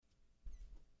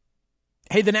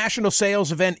Hey, the national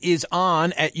sales event is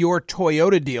on at your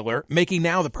Toyota dealer, making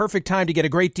now the perfect time to get a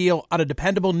great deal on a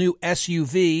dependable new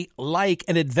SUV like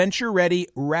an adventure-ready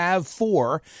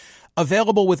RAV4.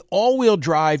 Available with all-wheel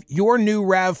drive, your new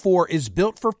RAV4 is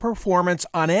built for performance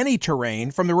on any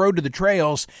terrain, from the road to the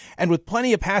trails, and with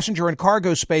plenty of passenger and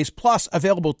cargo space, plus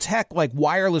available tech like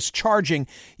wireless charging,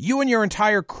 you and your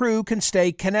entire crew can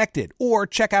stay connected. Or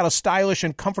check out a stylish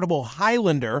and comfortable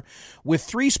Highlander with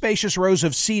 3 spacious rows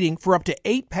of seating for up to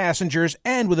 8 passengers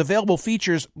and with available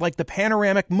features like the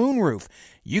panoramic moonroof.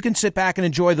 You can sit back and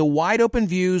enjoy the wide-open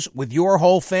views with your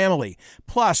whole family.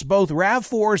 Plus, both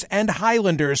RAV4s and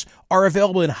Highlanders are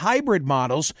available in hybrid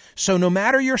models, so no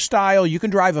matter your style, you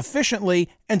can drive efficiently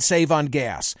and save on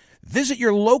gas. Visit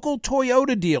your local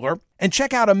Toyota dealer and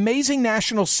check out amazing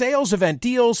national sales event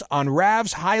deals on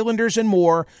RAVs, Highlanders, and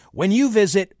more when you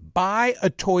visit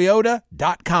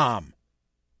buyatoyota.com.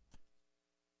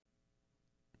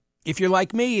 If you're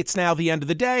like me, it's now the end of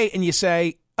the day and you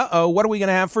say, what are we going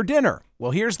to have for dinner?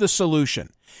 Well, here's the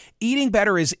solution. Eating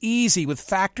better is easy with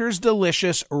Factor's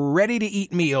delicious,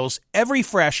 ready-to-eat meals. Every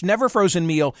fresh, never frozen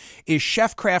meal is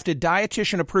chef-crafted,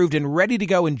 dietitian-approved, and ready to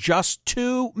go in just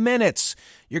 2 minutes.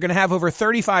 You're going to have over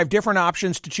 35 different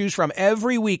options to choose from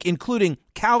every week, including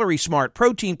Calorie Smart,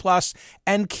 Protein Plus,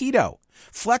 and Keto.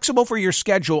 Flexible for your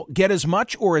schedule, get as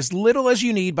much or as little as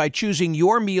you need by choosing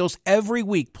your meals every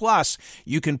week. Plus,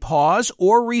 you can pause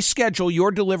or reschedule your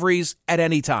deliveries at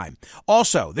any time.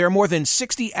 Also, there are more than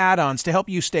 60 add-ons to help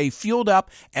you stay fueled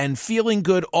up and feeling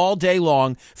good all day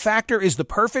long. Factor is the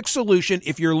perfect solution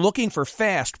if you're looking for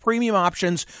fast, premium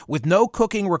options with no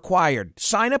cooking required.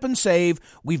 Sign up and save.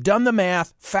 We've done the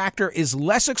math. Factor is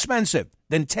less expensive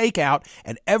than takeout,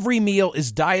 and every meal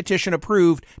is dietitian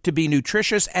approved to be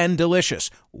nutritious and delicious.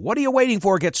 What are you waiting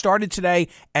for? Get started today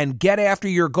and get after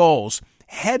your goals.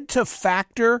 Head to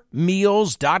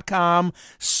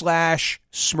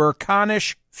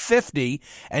factormeals.com/Smerconish50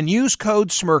 and use code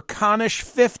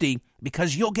Smerconish50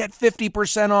 because you'll get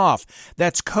 50% off.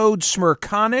 That's code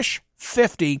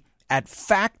Smerconish50 at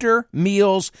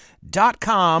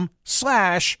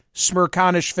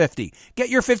factormeals.com/Smerconish50. Get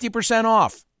your 50%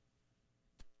 off.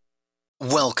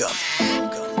 Welcome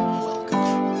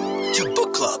to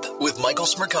Book Club with Michael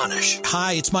Smerconish.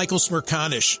 Hi, it's Michael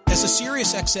Smerconish. As a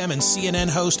SiriusXM and CNN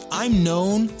host, I'm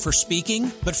known for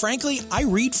speaking, but frankly, I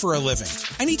read for a living.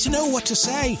 I need to know what to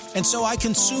say, and so I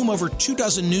consume over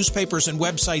 24 newspapers and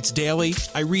websites daily.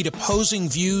 I read opposing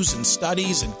views and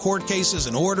studies and court cases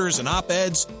and orders and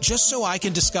op-eds just so I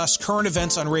can discuss current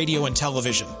events on radio and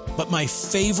television. But my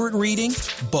favorite reading?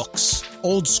 Books.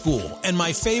 Old school. And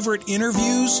my favorite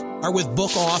interviews are with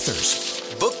book authors.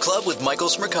 Book Club with Michael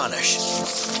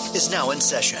Smerconish is now in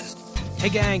session. Hey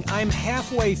gang, I'm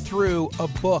halfway through a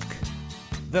book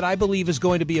that I believe is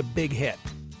going to be a big hit.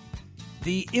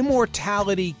 The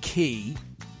Immortality Key,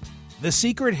 The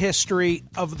Secret History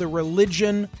of the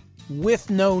Religion with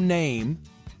No Name.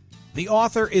 The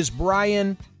author is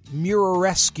Brian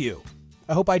Muraresku.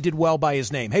 I hope I did well by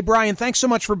his name. Hey Brian, thanks so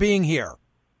much for being here.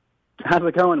 How's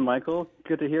it going, Michael?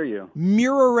 Good to hear you.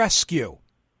 Muraresku.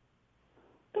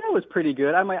 That was pretty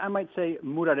good. I might say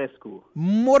Muraresku.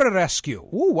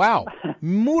 Muraresku. Ooh, wow.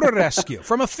 Muraresku.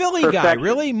 From a Philly guy,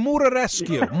 really?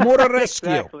 Muraresku.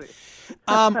 Muraresku. Exactly.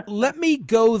 Let me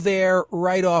go there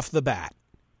right off the bat.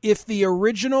 If the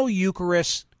original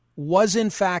Eucharist was in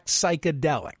fact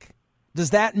psychedelic,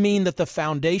 does that mean that the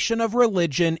foundation of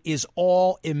religion is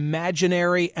all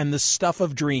imaginary and the stuff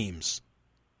of dreams?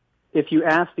 If you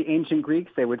ask the ancient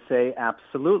Greeks, they would say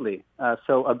absolutely.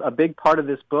 So a big part of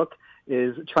this book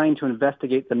is trying to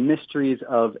investigate the mysteries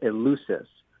of Eleusis.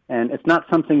 And it's not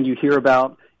something you hear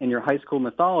about in your high school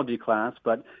mythology class,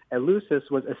 but Eleusis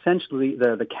was essentially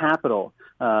the capital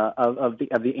of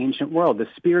the ancient world, the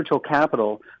spiritual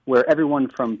capital where everyone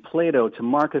from Plato to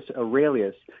Marcus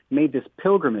Aurelius made this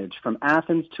pilgrimage from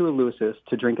Athens to Eleusis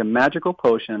to drink a magical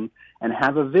potion and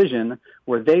have a vision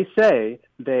where they say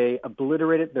they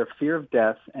obliterated their fear of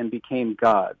death and became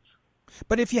gods.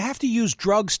 But if you have to use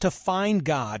drugs to find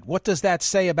God, what does that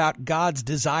say about God's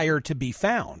desire to be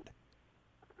found?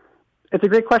 It's a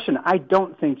great question. I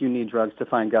don't think you need drugs to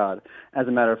find God, as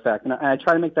a matter of fact. And I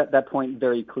try to make that point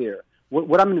very clear.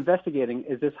 What I'm investigating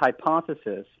is this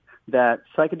hypothesis that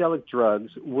psychedelic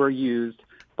drugs were used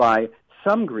by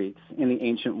some Greeks in the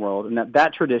ancient world, and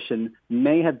that tradition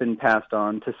may have been passed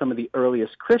on to some of the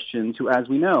earliest Christians who, as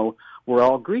we know, were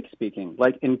all Greek-speaking,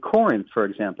 like in Corinth, for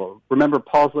example. Remember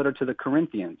Paul's letter to the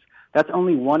Corinthians. That's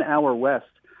only 1 hour west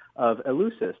of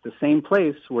Eleusis, the same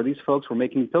place where these folks were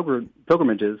making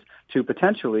pilgrimages to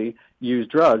potentially use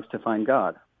drugs to find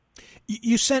God.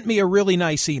 You sent me a really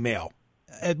nice email,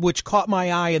 which caught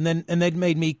my eye, and then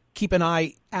made me keep an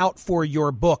eye out for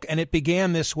your book. And it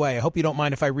began this way. I hope you don't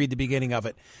mind if I read the beginning of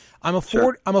it. I'm a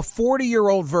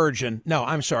 40-year-old virgin. No,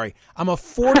 I'm sorry. I'm a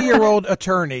 40-year-old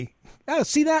attorney. Oh,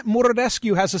 see that?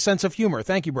 Murdescu has a sense of humor.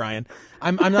 Thank you, Brian.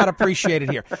 I'm not appreciated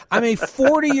here. I'm a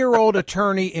 40-year-old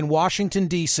attorney in Washington,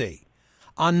 D.C.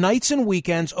 On nights and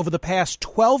weekends over the past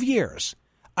 12 years,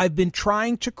 I've been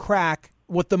trying to crack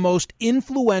what the most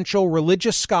influential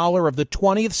religious scholar of the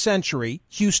 20th century,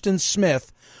 Huston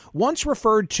Smith, once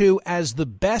referred to as the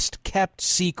best-kept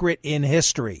secret in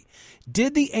history.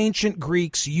 Did the ancient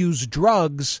Greeks use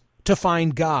drugs to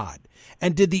find God?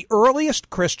 And did the earliest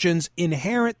Christians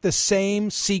inherit the same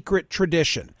secret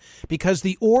tradition? Because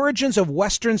the origins of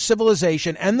Western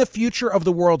civilization and the future of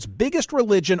the world's biggest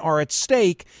religion are at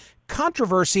stake,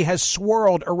 controversy has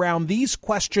swirled around these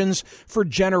questions for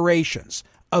generations.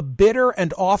 A bitter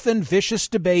and often vicious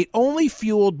debate only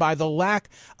fueled by the lack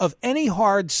of any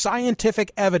hard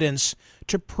scientific evidence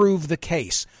to prove the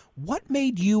case. What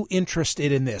made you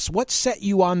interested in this? What set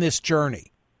you on this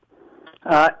journey?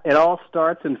 It all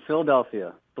starts in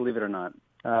Philadelphia, believe it or not.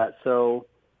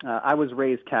 I was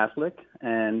raised Catholic,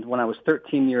 and when I was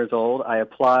 13 years old, I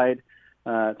applied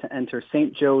to enter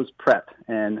St. Joe's Prep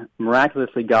and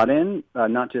miraculously got in.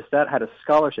 Not just that, had a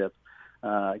scholarship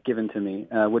given to me,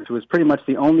 which was pretty much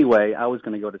the only way I was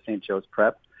going to go to St. Joe's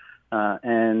Prep,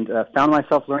 and found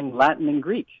myself learning Latin and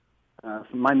Greek.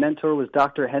 My mentor was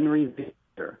Dr. Henry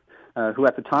Victor, who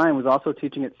at the time was also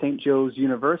teaching at St. Joe's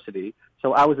University.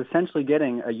 So I was essentially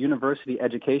getting a university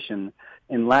education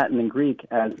in Latin and Greek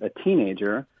as a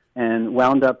teenager, and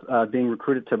wound up being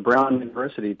recruited to Brown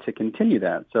University to continue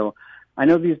that. So I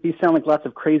know these sound like lots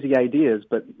of crazy ideas,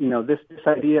 but this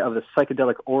idea of the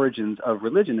psychedelic origins of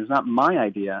religion is not my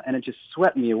idea, and it just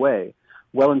swept me away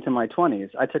well into my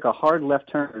 20s. I took a hard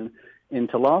left turn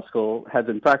into law school, had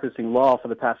been practicing law for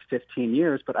the past 15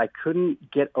 years, but I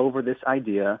couldn't get over this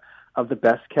idea of the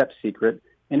best-kept secret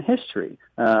in history.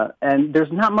 And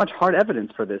there's not much hard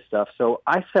evidence for this stuff, so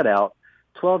I set out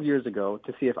 12 years ago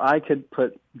to see if I could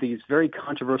put these very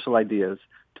controversial ideas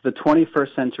to the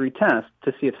 21st century test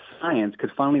to see if science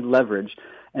could finally leverage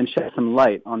and shed some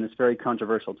light on this very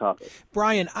controversial topic.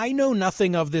 Brian, I know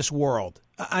nothing of this world.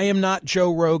 I am not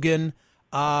Joe Rogan.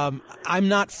 I'm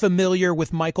not familiar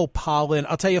with Michael Pollan.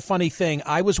 I'll tell you a funny thing.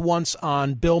 I was once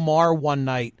on Bill Maher one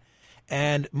night,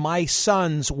 and my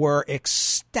sons were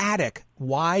ecstatic.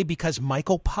 Why? Because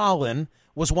Michael Pollan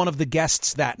was one of the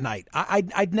guests that night.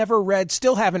 I'd never read,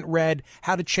 still haven't read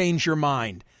How to Change Your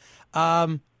Mind.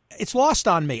 It's lost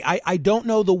on me. I don't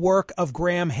know the work of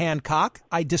Graham Hancock.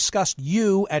 I discussed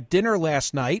you at dinner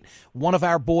last night. One of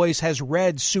our boys has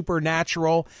read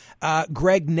Supernatural.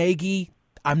 Greg Nagy,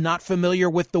 I'm not familiar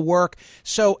with the work.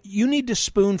 So you need to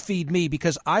spoon feed me,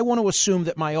 because I want to assume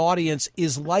that my audience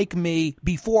is like me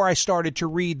before I started to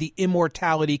read The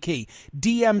Immortality Key.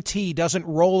 DMT doesn't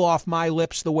roll off my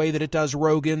lips the way that it does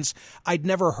Rogan's. I'd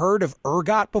never heard of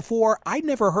ergot before. I'd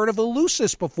never heard of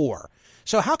Eleusis before.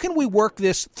 So how can we work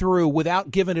this through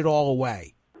without giving it all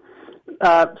away?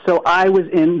 So I was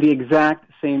in the exact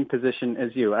same position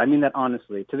as you. I mean that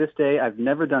honestly. To this day, I've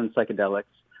never done psychedelics.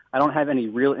 I don't have any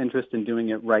real interest in doing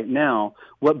it right now.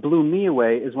 What blew me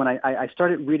away is when I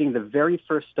started reading the very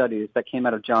first studies that came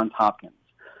out of Johns Hopkins.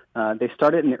 They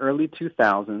started in the early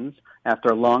 2000s after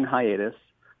a long hiatus.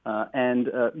 And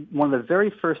one of the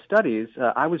very first studies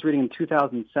I was reading in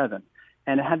 2007.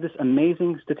 And it had this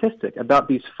amazing statistic about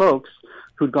these folks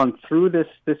who'd gone through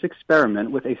this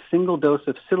experiment with a single dose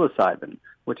of psilocybin,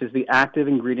 which is the active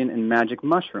ingredient in magic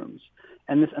mushrooms.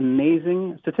 And this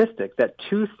amazing statistic that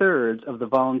 2/3 of the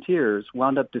volunteers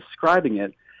wound up describing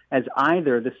it as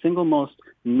either the single most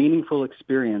meaningful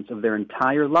experience of their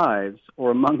entire lives or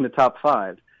among the top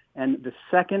 5. And the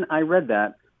second I read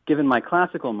that, given my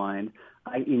classical mind,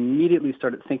 I immediately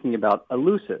started thinking about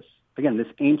Eleusis. Again, this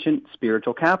ancient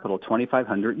spiritual capital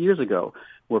 2,500 years ago,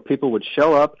 where people would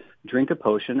show up, drink a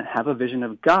potion, have a vision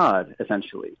of God,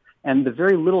 essentially. And the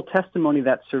very little testimony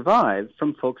that survived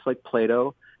from folks like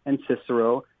Plato and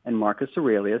Cicero and Marcus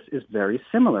Aurelius is very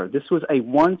similar. This was a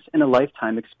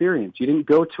once-in-a-lifetime experience. You didn't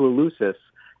go to Eleusis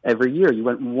every year. You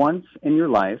went once in your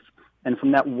life, and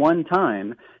from that one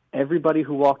time, everybody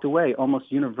who walked away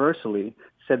almost universally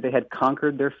said they had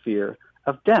conquered their fear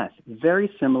of death.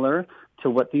 Very similar to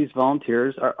what these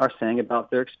volunteers are saying about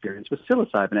their experience with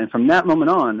psilocybin. And from that moment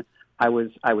on, I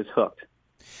was hooked.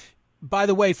 By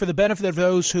the way, for the benefit of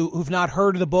those who've not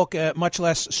heard of the book, much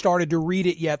less started to read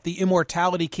it yet, The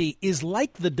Immortality Key is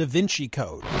like the Da Vinci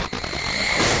Code.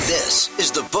 This is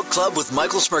the Book Club with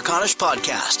Michael Smerconish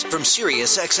podcast from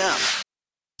SiriusXM.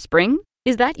 Spring?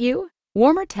 Is that you?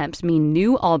 Warmer temps mean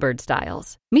new Allbirds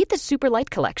styles. Meet the Super Light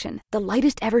Collection, the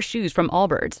lightest ever shoes from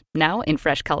Allbirds, now in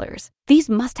fresh colors. These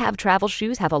must-have travel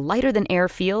shoes have a lighter-than-air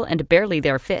feel and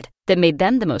barely-there fit that made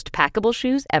them the most packable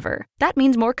shoes ever. That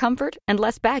means more comfort and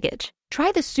less baggage.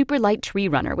 Try the Super Light Tree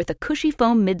Runner with a cushy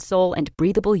foam midsole and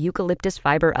breathable eucalyptus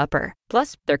fiber upper.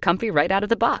 Plus, they're comfy right out of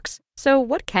the box. So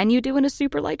what can you do in a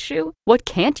super light shoe? What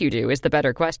can't you do is the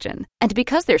better question. And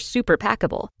because they're super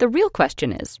packable, the real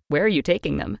question is, where are you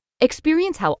taking them?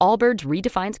 Experience how Allbirds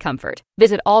redefines comfort.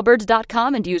 Visit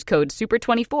allbirds.com and use code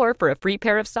SUPER24 for a free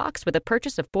pair of socks with a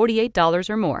purchase of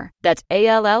 $48 or more. That's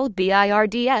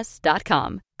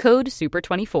ALLBIRDS.com. Code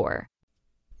SUPER24.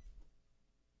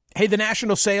 Hey, the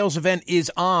national sales event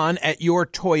is on at your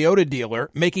Toyota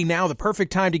dealer, making now the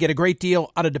perfect time to get a great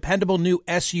deal on a dependable new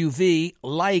SUV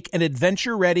like an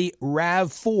adventure-ready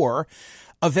RAV4.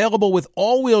 Available with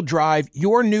all-wheel drive,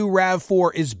 your new RAV4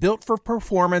 is built for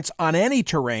performance on any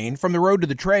terrain, from the road to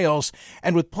the trails,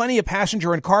 and with plenty of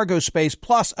passenger and cargo space,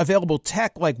 plus available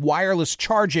tech like wireless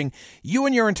charging, you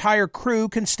and your entire crew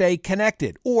can stay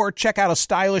connected. Or check out a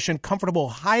stylish and comfortable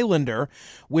Highlander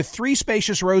with 3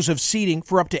 spacious rows of seating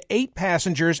for up to 8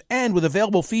 passengers and with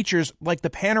available features like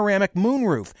the panoramic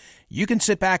moonroof. You can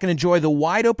sit back and enjoy the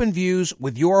wide-open views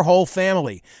with your whole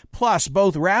family. Plus,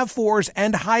 both RAV4s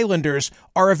and Highlanders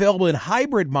are available in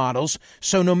hybrid models,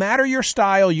 so no matter your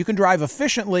style, you can drive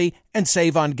efficiently and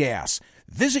save on gas.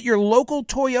 Visit your local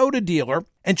Toyota dealer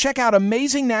and check out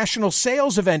amazing national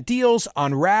sales event deals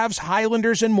on RAVs,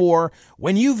 Highlanders, and more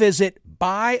when you visit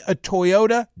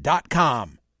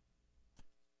buyatoyota.com.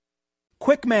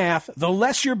 Quick math, the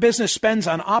less your business spends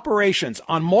on operations,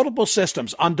 on multiple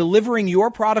systems, on delivering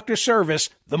your product or service,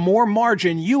 the more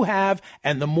margin you have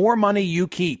and the more money you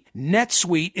keep.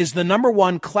 NetSuite is the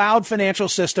 #1 cloud financial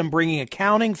system bringing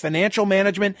accounting, financial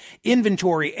management,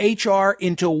 inventory, HR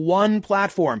into one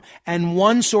platform and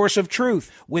one source of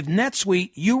truth. With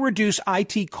NetSuite, you reduce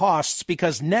IT costs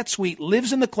because NetSuite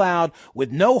lives in the cloud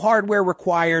with no hardware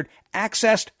required,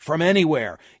 accessed from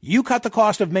anywhere. You cut the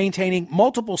cost of maintaining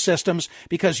multiple systems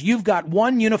because you've got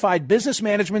one unified business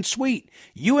management suite.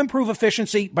 You improve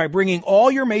efficiency by bringing all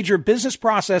your major business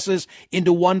processes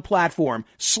into one platform,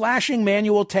 slashing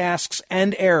manual tasks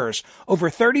and errors. Over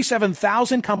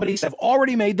 37,000 companies have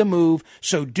already made the move,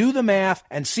 so do the math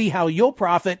and see how you'll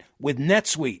profit with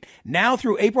NetSuite. Now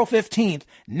through April 15th,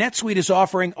 NetSuite is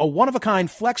offering a one-of-a-kind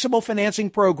flexible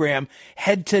financing program.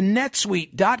 Head to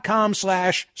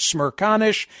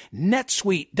netsuite.com/Smerconish,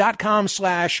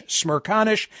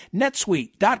 netsuite.com/Smerconish,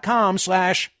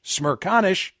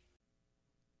 netsuite.com/Smerconish.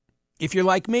 If you're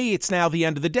like me, it's now the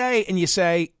end of the day and you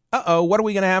say, what are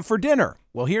we going to have for dinner?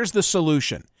 Well, here's the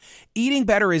solution. Eating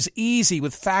better is easy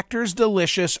with Factor's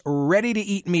delicious,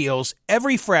 ready-to-eat meals.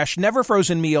 Every fresh, never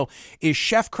frozen meal is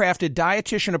chef-crafted,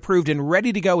 dietitian-approved, and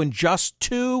ready to go in just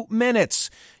 2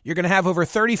 minutes. You're going to have over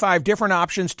 35 different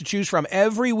options to choose from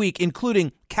every week,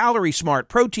 including Calorie Smart,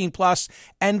 Protein Plus,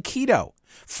 and Keto.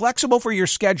 Flexible for your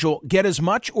schedule, get as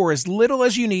much or as little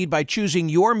as you need by choosing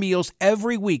your meals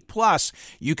every week. Plus,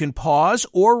 you can pause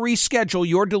or reschedule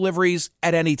your deliveries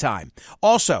at any time.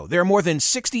 Also, there are more than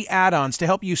 60 add-ons to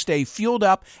help you stay fueled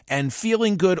up and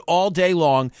feeling good all day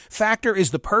long. Factor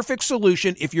is the perfect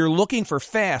solution if you're looking for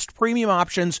fast, premium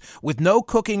options with no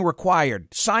cooking required.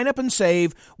 Sign up and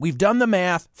save. We've done the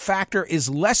math. Factor is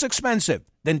less expensive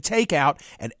than takeout,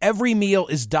 and every meal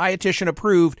is dietitian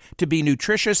approved to be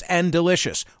nutritious and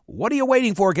delicious. What are you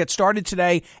waiting for? Get started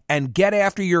today and get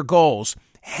after your goals.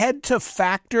 Head to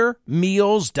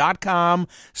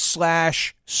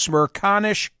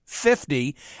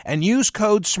factormeals.com/Smerconish50 and use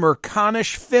code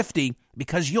Smerconish50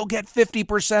 because you'll get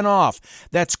 50% off.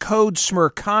 That's code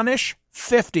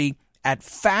Smerconish50 at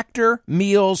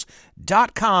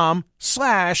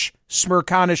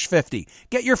factormeals.com/Smerconish50.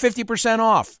 Get your 50%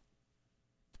 off.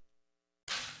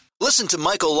 Listen to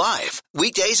Michael live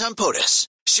weekdays on POTUS,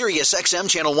 Sirius XM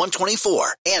channel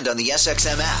 124, and on the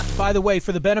SXM app. By the way,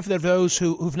 for the benefit of those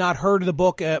who've not heard of the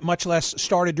book, much less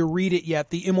started to read it yet,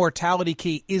 The Immortality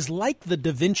Key is like the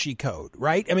Da Vinci Code,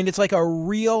 right? I mean, it's like a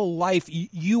real life.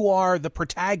 You are the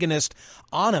protagonist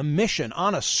on a mission,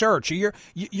 on a search. You're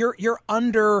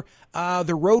under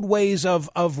the roadways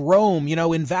of Rome,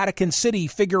 in Vatican City,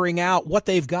 figuring out what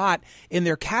they've got in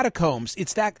their catacombs.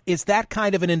 It's that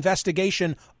kind of an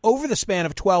investigation over the span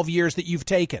of 12 years that you've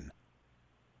taken.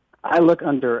 I look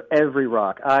under every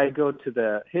rock. I go to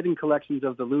the hidden collections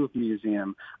of the Louvre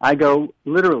Museum. I go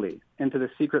literally into the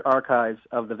secret archives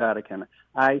of the Vatican.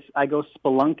 I go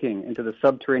spelunking into the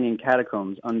subterranean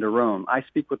catacombs under Rome. I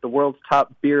speak with the world's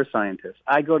top beer scientists.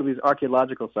 I go to these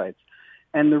archaeological sites.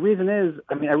 And the reason is,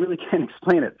 I really can't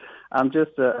explain it. I'm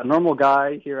just a normal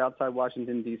guy here outside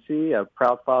Washington, D.C., a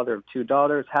proud father of 2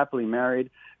 daughters, happily married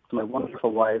to my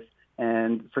wonderful wife.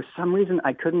 And for some reason,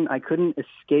 I couldn't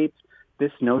escape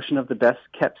this notion of the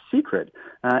best-kept secret.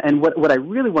 And what I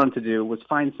really wanted to do was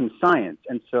find some science.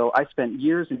 And so I spent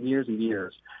years and years and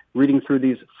years reading through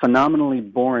these phenomenally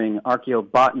boring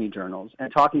archaeobotany journals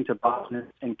and talking to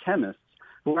botanists and chemists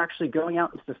who are actually going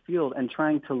out into the field and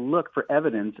trying to look for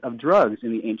evidence of drugs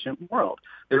in the ancient world.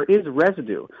 There is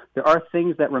residue. There are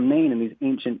things that remain in these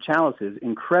ancient chalices,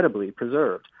 incredibly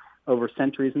preserved over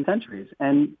centuries and centuries.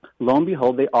 And lo and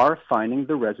behold, they are finding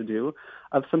the residue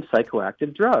of some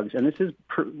psychoactive drugs. And this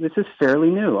is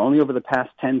fairly new, only over the past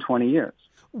 10, 20 years.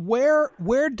 Where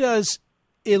does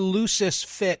Eleusis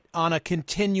fit on a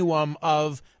continuum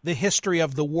of the history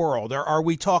of the world? Are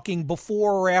we talking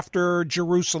before or after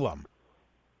Jerusalem?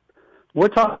 We're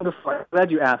talking before. I'm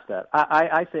glad you asked that.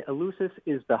 I say Eleusis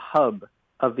is the hub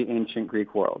of the ancient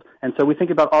Greek world. And so we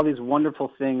think about all these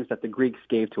wonderful things that the Greeks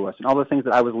gave to us and all the things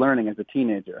that I was learning as a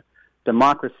teenager.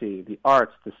 Democracy, the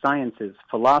arts, the sciences,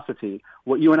 philosophy,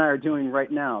 what you and I are doing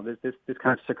right now, this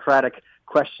kind of Socratic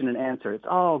question and answer. It's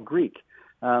all Greek.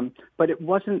 But it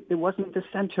wasn't the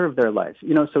center of their life.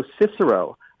 So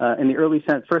Cicero, in the early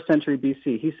first century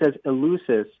BC, he says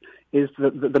Eleusis is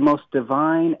the most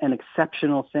divine and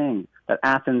exceptional thing that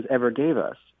Athens ever gave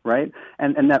us, right?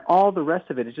 And that all the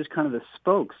rest of it is just kind of the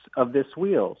spokes of this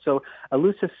wheel. So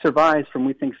Eleusis survives from,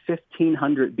 we think,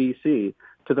 1500 BC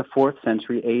to the 4th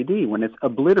century AD, when it's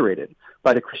obliterated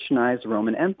by the Christianized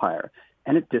Roman Empire.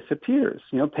 And it disappears.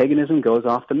 Paganism goes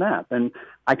off the map. And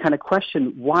I kind of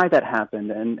question why that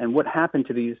happened and what happened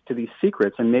to these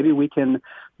secrets. And maybe we can,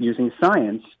 using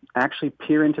science, actually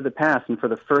peer into the past and for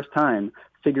the first time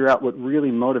figure out what really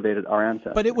motivated our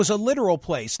ancestors. But it was a literal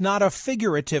place, not a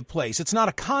figurative place. It's not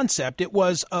a concept. It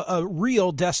was a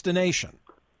real destination.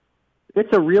 It's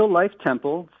a real-life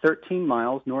temple 13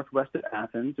 miles northwest of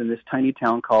Athens in this tiny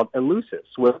town called Eleusis,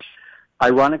 which,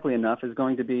 ironically enough, is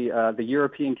going to be the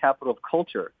European capital of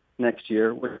culture next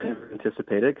year. We didn't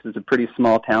anticipate it because it's a pretty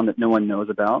small town that no one knows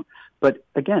about. But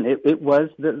again, it was,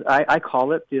 I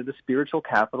call it the spiritual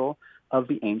capital of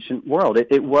the ancient world.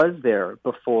 It was there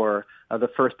before the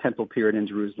first temple period in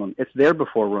Jerusalem. It's there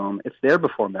before Rome. It's there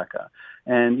before Mecca.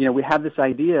 And, we have this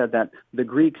idea that the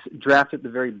Greeks drafted the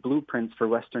very blueprints for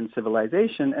Western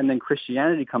civilization, and then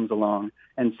Christianity comes along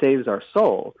and saves our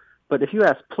soul. But if you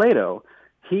ask Plato,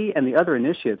 he and the other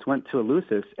initiates went to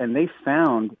Eleusis, and they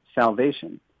found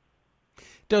salvation.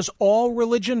 Does all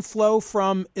religion flow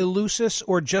from Eleusis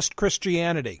or just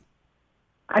Christianity?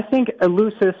 I think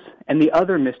Eleusis and the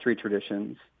other mystery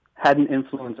traditions had an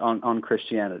influence on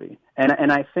Christianity.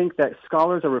 And I think that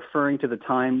scholars are referring to the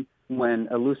time when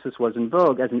Eleusis was in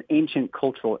vogue as an ancient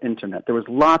cultural internet. There was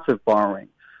lots of borrowing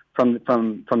from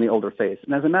the older faiths.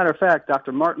 And as a matter of fact,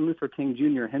 Dr. Martin Luther King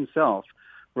Jr. himself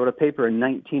wrote a paper in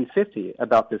 1950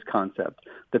 about this concept,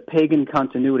 the pagan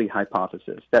continuity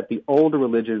hypothesis, that the older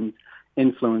religions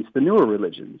influence the newer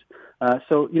religions.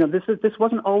 This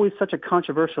wasn't always such a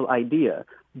controversial idea.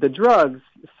 The drugs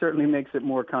certainly makes it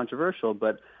more controversial,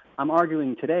 but I'm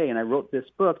arguing today, and I wrote this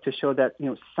book to show that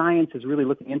science is really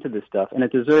looking into this stuff, and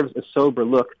it deserves a sober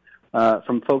look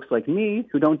from folks like me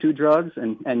who don't do drugs,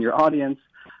 and your audience,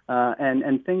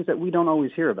 and things that we don't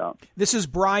always hear about. This is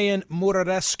Brian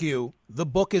Murarescu. The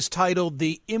book is titled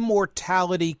The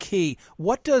Immortality Key.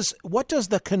 What does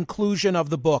the conclusion of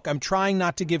the book? I'm trying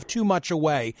not to give too much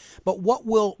away, but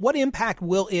what impact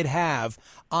will it have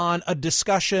on a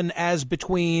discussion as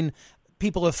between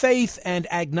people of faith and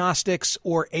agnostics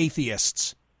or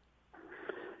atheists?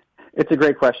 It's a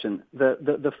great question.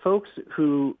 The folks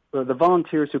the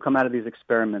volunteers who come out of these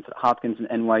experiments at Hopkins and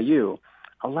NYU,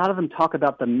 a lot of them talk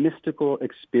about the mystical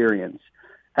experience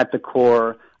at the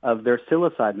core of their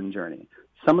psilocybin journey.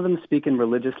 Some of them speak in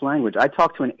religious language. I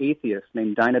talked to an atheist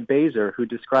named Dinah Baser who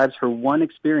describes her one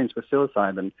experience with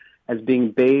psilocybin as being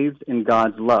bathed in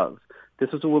God's love.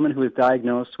 This was a woman who was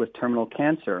diagnosed with terminal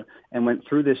cancer and went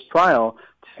through this trial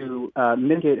to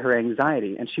mitigate her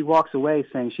anxiety. And she walks away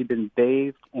saying she'd been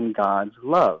bathed in God's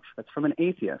love. That's from an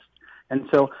atheist. And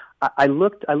so I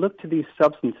looked to these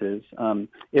substances,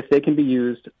 if they can be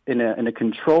used in a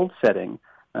controlled setting,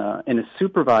 in a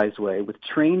supervised way with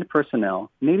trained personnel,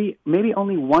 maybe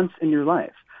only once in your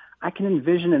life. I can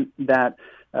envision that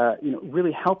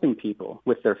really helping people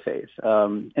with their faith,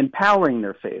 empowering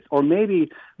their faith, or maybe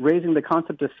raising the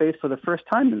concept of faith for the first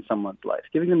time in someone's life,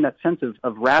 giving them that sense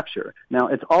of rapture. Now,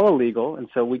 it's all illegal, and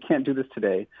so we can't do this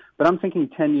today, but I'm thinking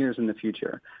 10 years in the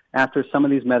future, after some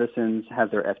of these medicines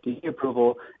have their FDA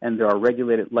approval and there are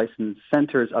regulated licensed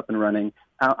centers up and running.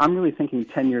 I'm really thinking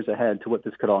 10 years ahead to what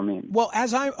this could all mean. Well,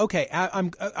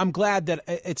 I'm glad that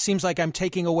it seems like I'm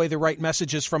taking away the right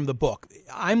messages from the book.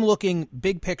 I'm looking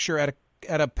big picture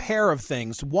at a pair of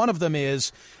things. One of them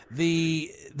is the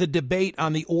debate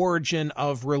on the origin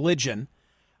of religion.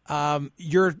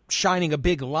 You're shining a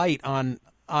big light on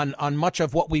much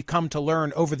of what we've come to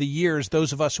learn over the years,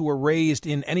 those of us who were raised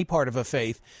in any part of a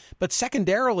faith. But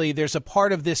secondarily, there's a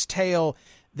part of this tale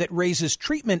that raises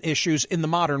treatment issues in the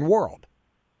modern world.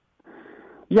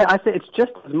 Yeah, I say it's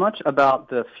just as much about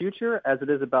the future as it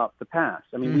is about the past.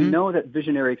 I mean, we know that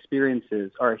visionary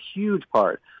experiences are a huge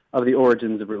part of the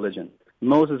origins of religion.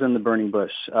 Moses in the burning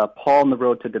bush, Paul on the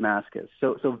road to Damascus.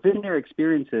 So visionary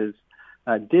experiences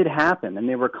did happen, and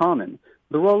they were common.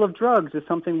 The role of drugs is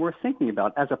something we're thinking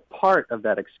about as a part of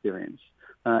that experience.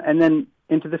 And then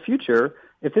into the future,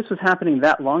 if this was happening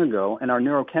that long ago and our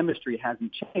neurochemistry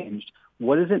hasn't changed,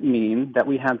 what does it mean that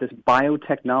we have this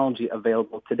biotechnology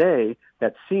available today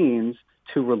that seems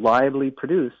to reliably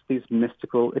produce these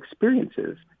mystical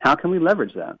experiences? How can we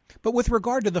leverage that? But with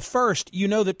regard to the first, you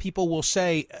know that people will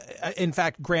say, in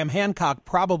fact, Graham Hancock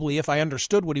probably, if I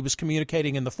understood what he was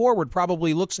communicating in the foreword,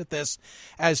 probably looks at this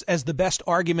as the best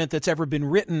argument that's ever been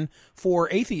written for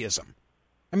atheism.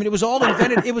 I mean, it was all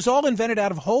invented. It was all invented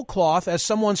out of whole cloth as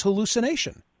someone's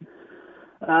hallucination.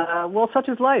 Well, such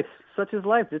is life. Such is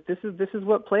life. This is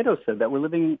what Plato said, that we're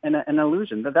living in an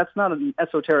illusion. That's not an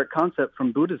esoteric concept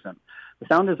from Buddhism. The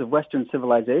founders of Western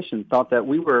civilization thought that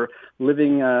we were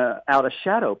living out a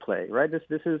shadow play. Right.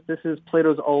 This is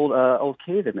Plato's old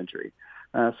cave imagery.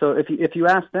 So if you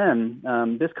ask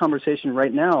them, this conversation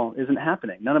right now isn't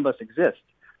happening. None of us exist.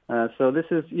 So this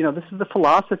is the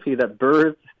philosophy that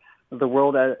birthed the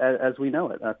world as we know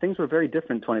it. Things were very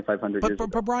different 2,500 years ago.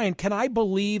 But Brian, can I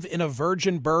believe in a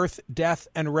virgin birth, death,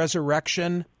 and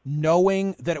resurrection,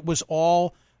 knowing that it was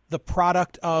all the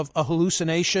product of a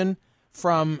hallucination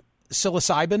from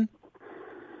psilocybin?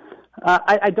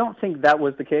 I don't think that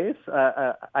was the case.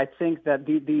 I think that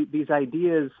these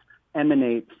ideas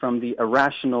emanate from the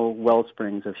irrational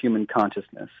wellsprings of human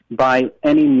consciousness by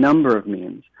any number of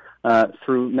means,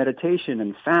 through meditation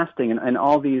and fasting and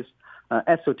all these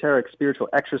esoteric spiritual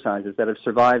exercises that have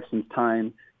survived since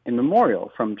time immemorial,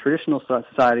 from traditional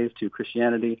societies to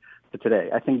Christianity to today.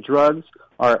 I think drugs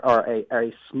are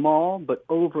a small but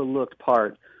overlooked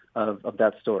part of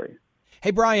that story.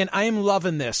 Hey, Brian, I am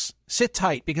loving this. Sit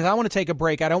tight, because I want to take a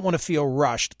break. I don't want to feel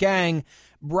rushed. Gang,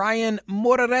 Brian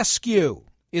Murarescu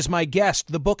is my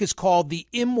guest. The book is called The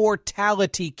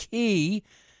Immortality Key.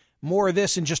 More of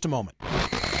this in just a moment.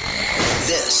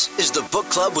 This is the Book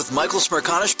Club with Michael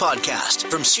Smerconish podcast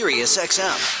from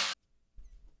SiriusXM.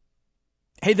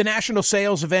 Hey, the national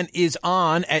sales event is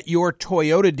on at your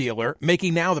Toyota dealer,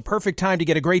 making now the perfect time to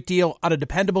get a great deal on a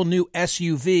dependable new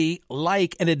SUV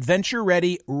like an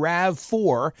adventure-ready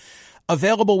RAV4.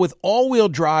 Available with all-wheel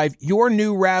drive, your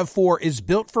new RAV4 is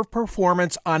built for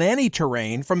performance on any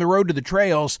terrain, from the road to the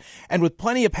trails, and with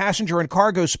plenty of passenger and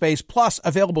cargo space, plus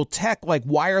available tech like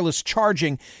wireless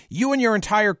charging, you and your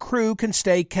entire crew can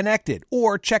stay connected.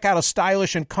 Or check out a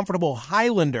stylish and comfortable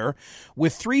Highlander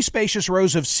with 3 spacious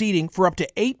rows of seating for up to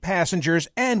 8 passengers,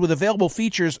 and with available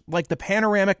features like the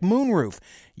panoramic moonroof.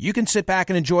 You can sit back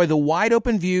and enjoy the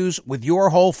wide-open views with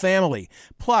your whole family.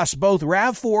 Plus, both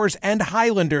RAV4s and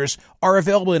Highlanders are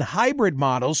available in hybrid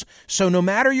models, so no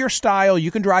matter your style, you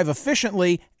can drive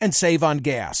efficiently and save on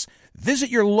gas.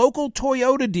 Visit your local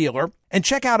Toyota dealer and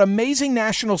check out amazing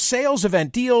national sales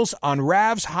event deals on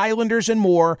RAVs, Highlanders, and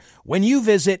more when you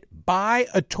visit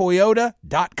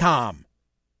buyatoyota.com.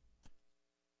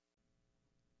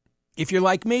 If you're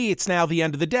like me, it's now the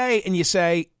end of the day, and you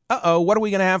say, what are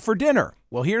we going to have for dinner?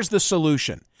 Well, here's the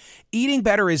solution. Eating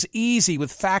better is easy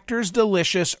with Factor's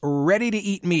delicious,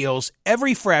 ready-to-eat meals.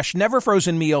 Every fresh, never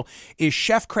frozen meal is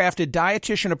chef-crafted,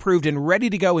 dietitian-approved, and ready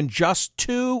to go in just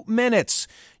 2 minutes.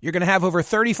 You're going to have over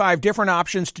 35 different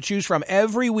options to choose from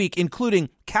every week, including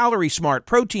Calorie Smart,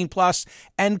 Protein Plus,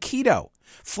 and Keto.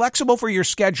 Flexible for your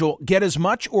schedule, get as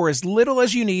much or as little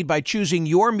as you need by choosing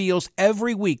your meals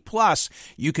every week. Plus,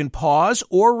 you can pause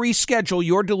or reschedule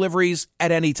your deliveries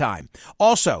at any time.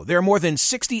 Also, there are more than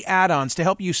 60 add-ons to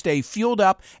help you stay fueled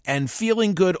up and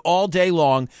feeling good all day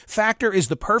long. Factor is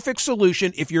the perfect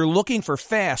solution if you're looking for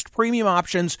fast, premium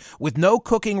options with no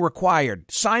cooking required.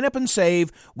 Sign up and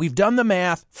save. We've done the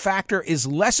math. Factor is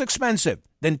less expensive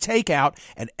than takeout,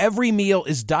 and every meal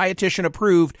is dietitian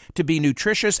approved to be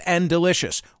nutritious and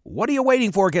delicious. What are you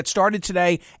waiting for? Get started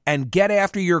today and get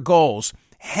after your goals.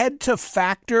 Head to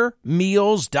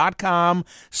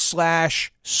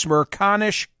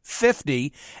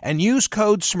factormeals.com/Smerconish50 and use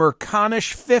code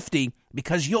Smerconish50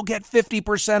 because you'll get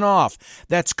 50% off.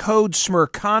 That's code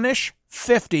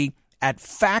Smerconish50 at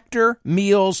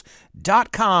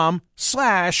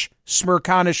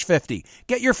factormeals.com/Smerconish50.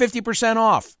 Get your 50%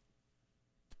 off.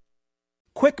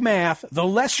 Quick math, the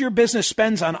less your business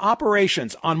spends on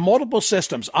operations, on multiple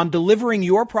systems, on delivering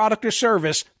your product or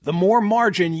service, the more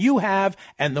margin you have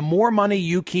and the more money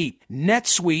you keep.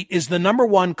 NetSuite is the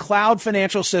 #1 cloud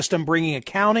financial system bringing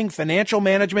accounting, financial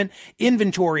management,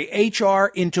 inventory,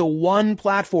 HR into one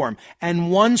platform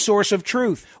and one source of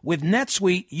truth. With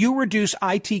NetSuite, you reduce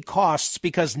IT costs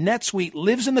because NetSuite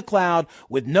lives in the cloud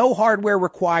with no hardware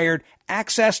required,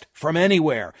 accessed from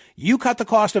anywhere. You cut the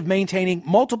cost of maintaining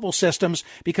multiple systems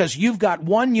because you've got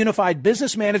one unified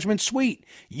business management suite.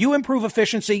 You improve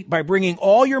efficiency by bringing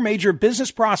all your major business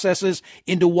processes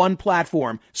into one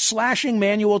platform, slashing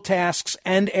manual tasks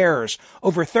and errors.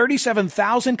 Over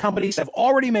 37,000 companies have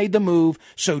already made the move,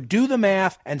 so do the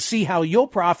math and see how you'll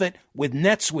profit with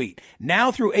NetSuite.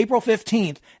 Now through April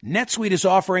 15th, NetSuite is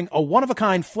offering a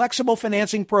one-of-a-kind flexible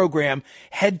financing program.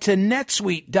 Head to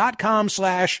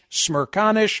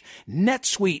netsuite.com/Smerconish,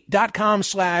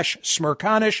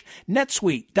 netsuite.com/Smerconish,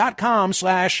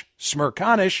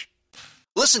 netsuite.com/Smerconish.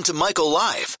 Listen to Michael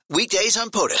live weekdays on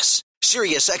POTUS,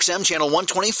 Sirius XM channel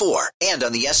 124, and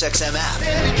on the SXM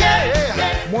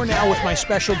app. More now with my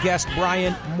special guest,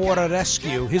 Brian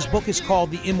Morarescu. His book is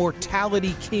called The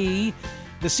Immortality Key,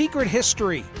 The Secret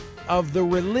History of the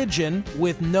Religion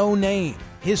with No Name.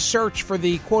 His search for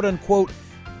the quote-unquote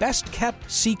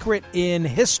best-kept secret in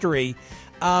history.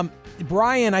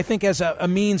 Brian, I think as a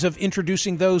means of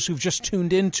introducing those who've just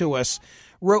tuned in to us,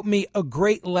 wrote me a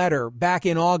great letter back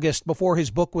in August before his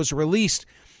book was released,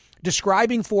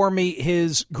 describing for me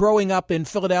his growing up in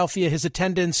Philadelphia, his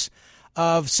attendance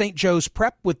of St. Joe's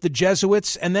Prep with the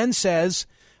Jesuits, and then says,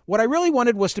 what I really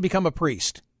wanted was to become a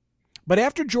priest. But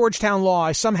after Georgetown Law,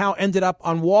 I somehow ended up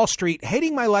on Wall Street,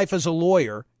 hating my life as a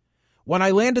lawyer. When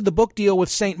I landed the book deal with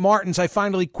St. Martin's, I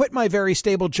finally quit my very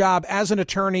stable job as an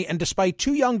attorney, and despite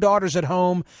 2 young daughters at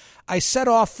home, I set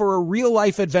off for a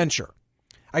real-life adventure.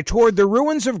 I toured the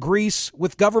ruins of Greece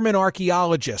with government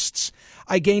archaeologists.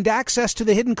 I gained access to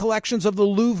the hidden collections of the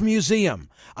Louvre Museum.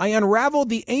 I unraveled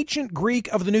the ancient Greek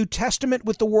of the New Testament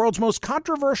with the world's most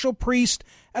controversial priest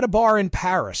at a bar in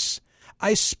Paris.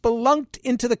 I spelunked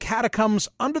into the catacombs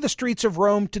under the streets of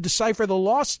Rome to decipher the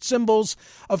lost symbols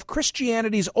of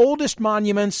Christianity's oldest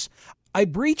monuments. I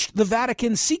breached the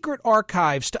Vatican's secret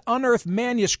archives to unearth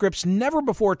manuscripts never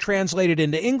before translated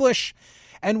into English.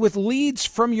 And with leads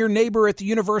from your neighbor at the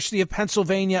University of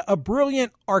Pennsylvania, a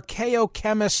brilliant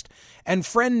archaeochemist and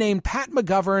friend named Pat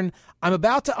McGovern, I'm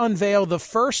about to unveil the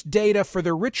first data for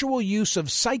the ritual use of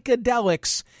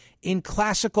psychedelics in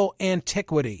classical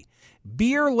antiquity.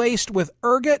 Beer laced with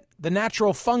ergot, the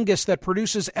natural fungus that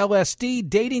produces LSD,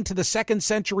 dating to the 2nd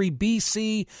century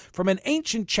BC from an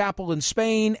ancient chapel in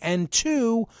Spain, and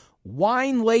 2,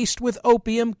 wine laced with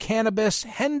opium, cannabis,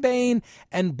 henbane,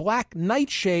 and black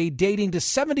nightshade dating to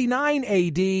 79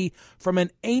 AD from an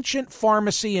ancient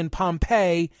pharmacy in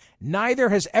Pompeii. Neither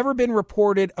has ever been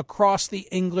reported across the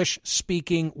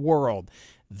English-speaking world.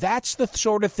 That's the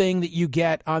sort of thing that you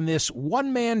get on this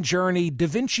one-man journey, Da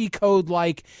Vinci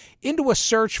Code-like, into a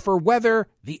search for whether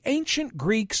the ancient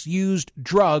Greeks used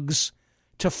drugs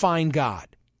to find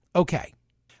God. Okay.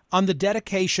 On the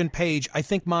dedication page, I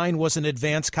think mine was an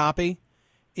advance copy.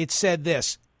 It said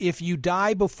this: if you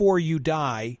die before you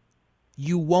die,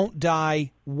 you won't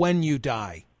die when you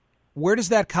die. Where does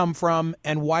that come from,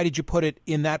 and why did you put it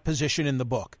in that position in the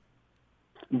book?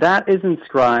 That is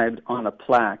inscribed on a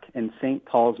plaque in St.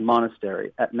 Paul's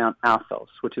Monastery at Mount Athos,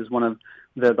 which is one of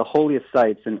the holiest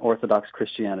sites in Orthodox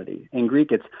Christianity. In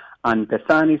Greek, it's an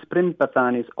Pethanis, prim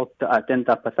Pethanis,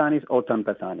 tenta Pethanis, otam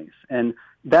Pethanis. And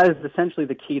that is essentially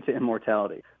the key to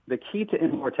immortality. The key to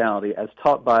immortality, as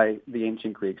taught by the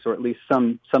ancient Greeks, or at least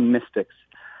some mystics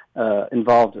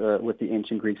involved with the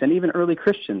ancient Greeks, and even early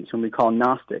Christians, whom we call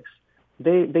Gnostics,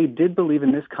 they did believe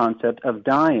in this concept of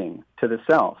dying to the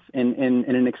self in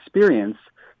an experience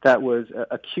that was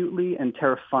acutely and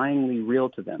terrifyingly real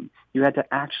to them. You had to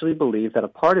actually believe that a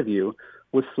part of you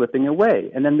was slipping away.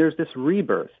 And then there's this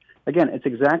rebirth. Again, it's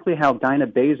exactly how Dinah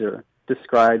Baser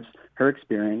describes her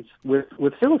experience with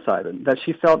psilocybin, that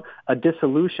she felt a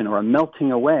dissolution or a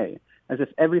melting away, as if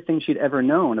everything she'd ever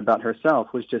known about herself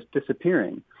was just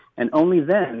disappearing. And only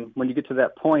then, when you get to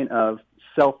that point of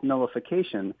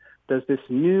self-nullification, does this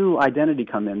new identity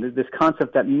come in, this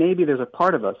concept that maybe there's a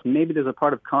part of us, maybe there's a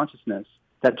part of consciousness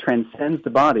that transcends the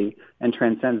body and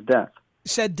transcends death.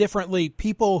 Said differently,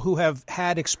 people who have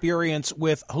had experience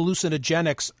with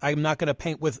hallucinogenics, I'm not going to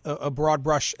paint with a broad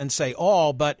brush and say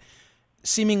all, but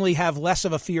seemingly have less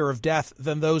of a fear of death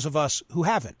than those of us who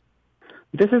haven't.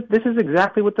 This is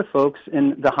exactly what the folks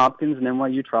in the Hopkins and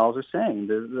NYU trials are saying.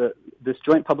 This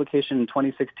joint publication in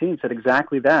 2016 said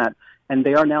exactly that, and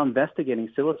they are now investigating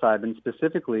psilocybin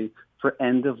specifically for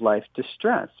end-of-life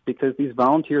distress because these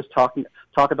volunteers talk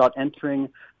about entering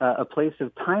a place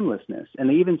of timelessness, and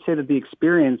they even say that the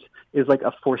experience is like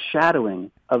a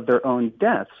foreshadowing of their own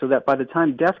death, so that by the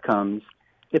time death comes,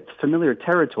 it's familiar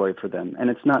territory for them, and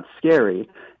it's not scary,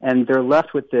 and they're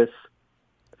left with this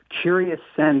curious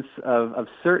sense of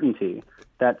certainty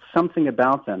that something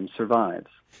about them survives.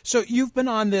 So you've been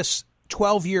on this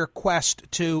 12-year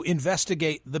quest to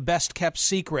investigate the best-kept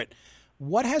secret.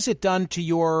 What has it done to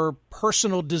your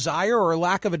personal desire or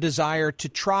lack of a desire to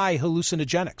try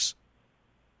hallucinogenics?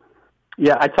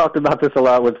 Yeah, I talked about this a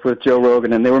lot with Joe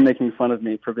Rogan, and they were making fun of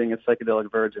me for being a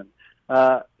psychedelic virgin.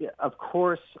 Of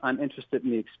course, I'm interested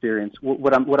in the experience.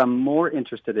 What I'm more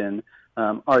interested in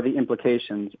are the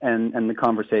implications and the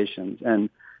conversations. And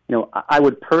I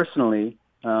would personally,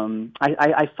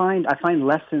 I find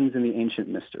lessons in the ancient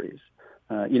mysteries.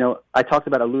 I talked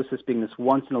about Eleusis being this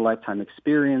once-in-a-lifetime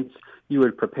experience. You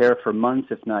would prepare for months,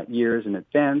 if not years, in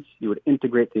advance. You would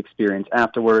integrate the experience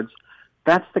afterwards.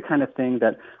 That's the kind of thing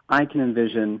that I can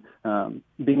envision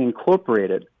being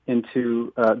incorporated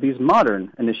into these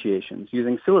modern initiations,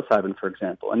 using psilocybin, for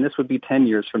example. And this would be 10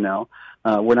 years from now.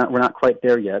 We're not quite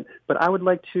there yet. But I would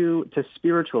like to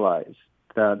spiritualize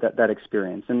that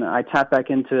experience. And I tap back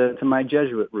into my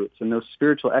Jesuit roots and those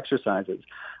spiritual exercises.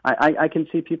 I can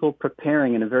see people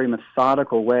preparing in a very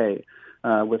methodical way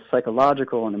with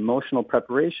psychological and emotional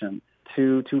preparation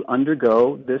to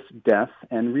undergo this death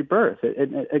and rebirth.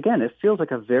 Again, it feels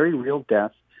like a very real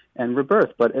death and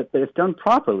rebirth, but if done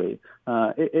properly,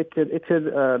 it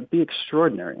could be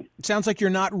extraordinary. It sounds like you're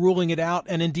not ruling it out,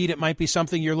 and indeed it might be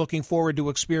something you're looking forward to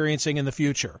experiencing in the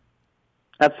future.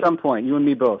 At some point, you and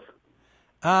me both.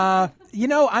 I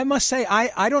must say,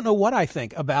 I don't know what I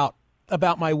think about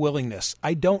my willingness.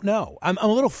 I don't know. I'm a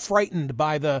little frightened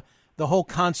by the whole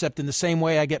concept in the same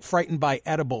way I get frightened by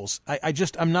edibles.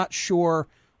 I'm not sure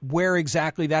where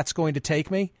exactly that's going to take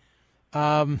me.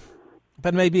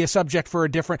 But maybe a subject for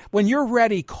a different. When you're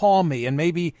ready, call me, and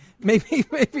maybe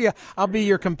I'll be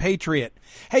your compatriot.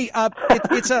 Hey,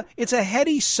 it's a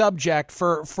heady subject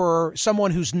for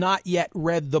someone who's not yet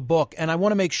read the book, and I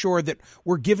want to make sure that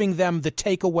we're giving them the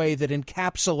takeaway that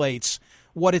encapsulates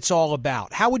what it's all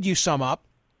about. How would you sum up?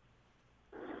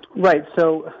 Right.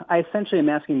 So I essentially am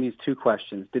asking these two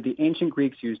questions. Did the ancient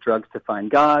Greeks use drugs to find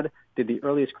God? Did the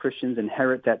earliest Christians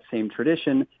inherit that same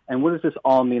tradition? And what does this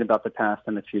all mean about the past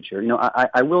and the future?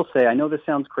 I will say, I know this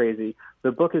sounds crazy.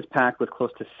 The book is packed with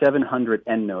close to 700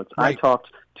 endnotes. Right. I talked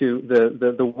to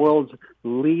the world's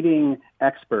leading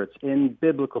experts in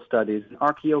biblical studies, in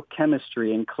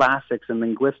archaeochemistry, in classics and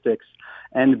linguistics,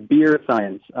 and beer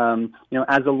science.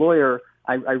 As a lawyer,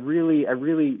 I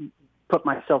really put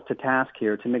myself to task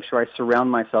here to make sure I surround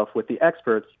myself with the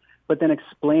experts, but then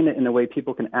explain it in a way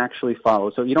people can actually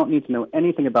follow. So you don't need to know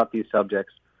anything about these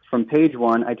subjects. From page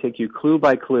one, I take you clue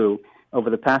by clue over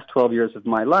the past 12 years of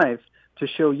my life to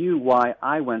show you why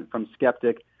I went from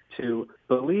skeptic to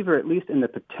believer, at least in the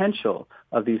potential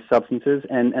of these substances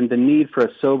and the need for a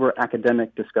sober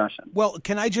academic discussion. Well,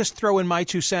 can I just throw in my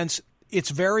 2 cents? It's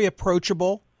very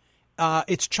approachable.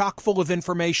 It's chock full of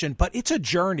information, but it's a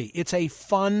journey. It's a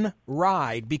fun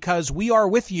ride because we are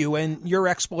with you in your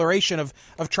exploration of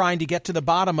trying to get to the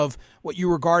bottom of what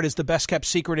you regard as the best-kept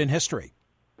secret in history.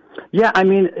 Yeah, I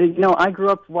mean, I grew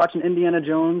up watching Indiana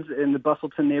Jones in the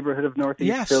Bustleton neighborhood of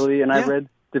Northeast Philly, and I read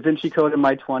Da Vinci Code in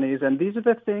my 20s, and these are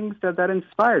the things that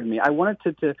inspired me. I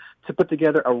wanted to put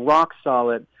together a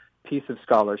rock-solid piece of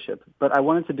scholarship, but I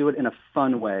wanted to do it in a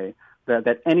fun way.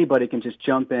 That anybody can just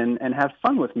jump in and have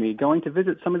fun with me, going to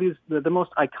visit some of these the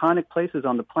most iconic places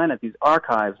on the planet, these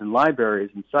archives and libraries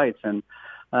and sites, and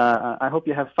I hope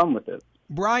you have fun with it.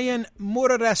 Brian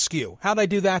Murarescu, how'd I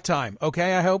do that time?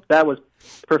 Okay, I hope? That was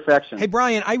perfection. Hey,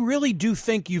 Brian, I really do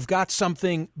think you've got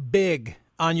something big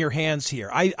on your hands here.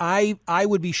 I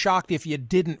would be shocked if you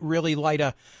didn't really light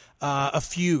a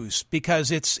fuse,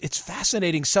 because it's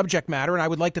fascinating subject matter, and I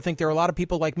would like to think there are a lot of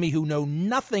people like me who know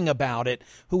nothing about it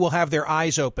who will have their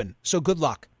eyes open. So good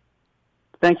luck.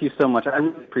 Thank you so much. I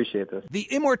really appreciate this. The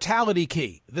Immortality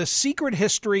Key, the secret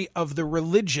history of the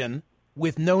religion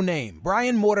with no name.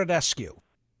 Brian Murarescu.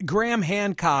 Graham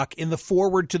Hancock, in the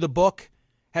foreword to the book,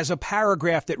 has a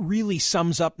paragraph that really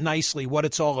sums up nicely what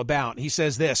it's all about. He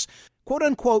says this, quote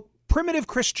unquote, primitive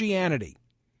Christianity,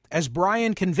 as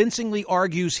Brian convincingly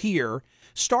argues here,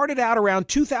 started out around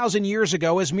 2,000 years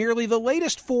ago as merely the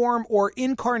latest form or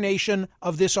incarnation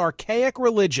of this archaic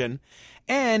religion,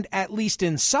 and, at least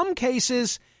in some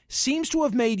cases, seems to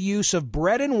have made use of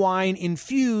bread and wine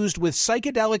infused with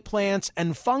psychedelic plants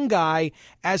and fungi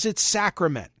as its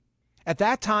sacrament. At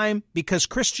that time, because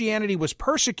Christianity was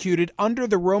persecuted under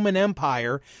the Roman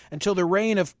Empire until the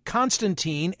reign of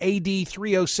Constantine, AD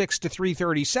 306 to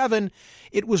 337,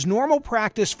 it was normal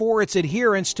practice for its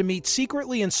adherents to meet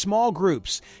secretly in small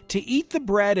groups, to eat the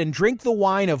bread and drink the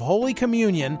wine of Holy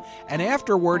Communion, and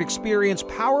afterward experience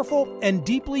powerful and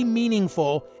deeply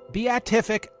meaningful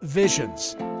beatific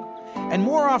visions. And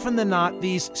more often than not,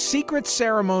 these secret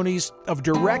ceremonies of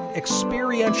direct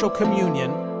experiential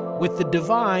communion with the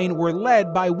divine were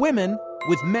led by women,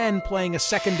 with men playing a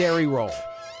secondary role.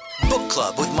 Book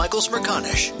Club with Michael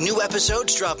Smerconish. New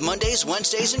episodes drop Mondays,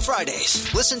 Wednesdays, and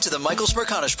Fridays. Listen to the Michael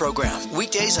Smerconish program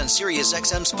weekdays on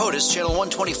SiriusXM's POTUS Channel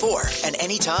 124 and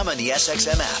anytime on the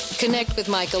SXM app. Connect with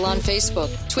Michael on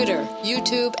Facebook, Twitter,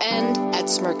 YouTube, and at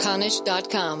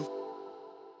Smerconish.com.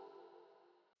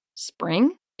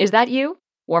 Spring? Is that you?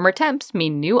 Warmer temps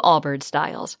mean new Allbirds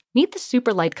styles. Meet the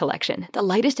Super Light Collection, the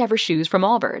lightest ever shoes from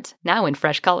Allbirds, now in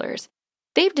fresh colors.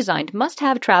 They've designed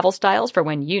must-have travel styles for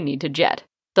when you need to jet.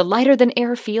 The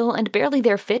lighter-than-air feel and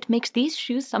barely-there fit makes these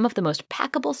shoes some of the most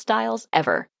packable styles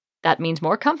ever. That means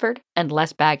more comfort and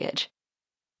less baggage.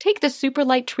 Take the Super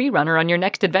Light Tree Runner on your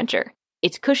next adventure.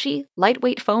 Its cushy,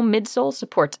 lightweight foam midsole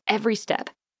supports every step,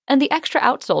 and the extra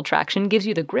outsole traction gives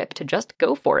you the grip to just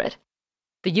go for it.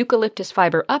 The eucalyptus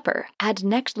fiber upper adds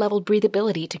next-level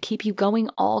breathability to keep you going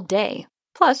all day.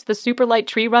 Plus, the Super Light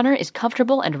Tree Runner is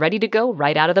comfortable and ready to go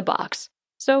right out of the box.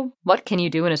 So, what can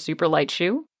you do in a super light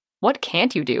shoe? What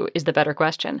can't you do is the better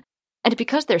question. And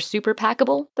because they're super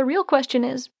packable, the real question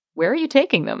is, where are you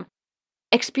taking them?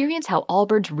 Experience how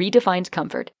Allbirds redefines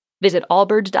comfort. Visit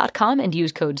allbirds.com and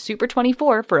use code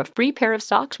SUPER24 for a free pair of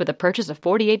socks with a purchase of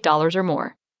 $48 or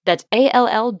more. That's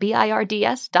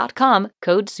ALLBIRDS.com,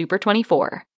 code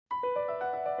SUPER24.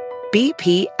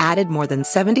 BP added more than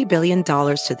 $70 billion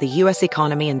to the U.S.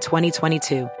 economy in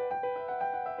 2022.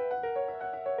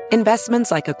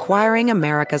 Investments like acquiring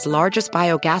America's largest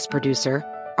biogas producer,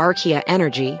 Archaea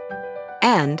Energy,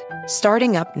 and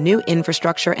starting up new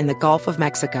infrastructure in the Gulf of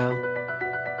Mexico.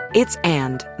 It's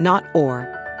and, not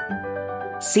or.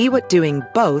 See what doing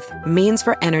both means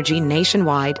for energy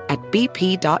nationwide at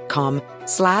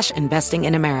bp.com/investing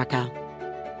in America.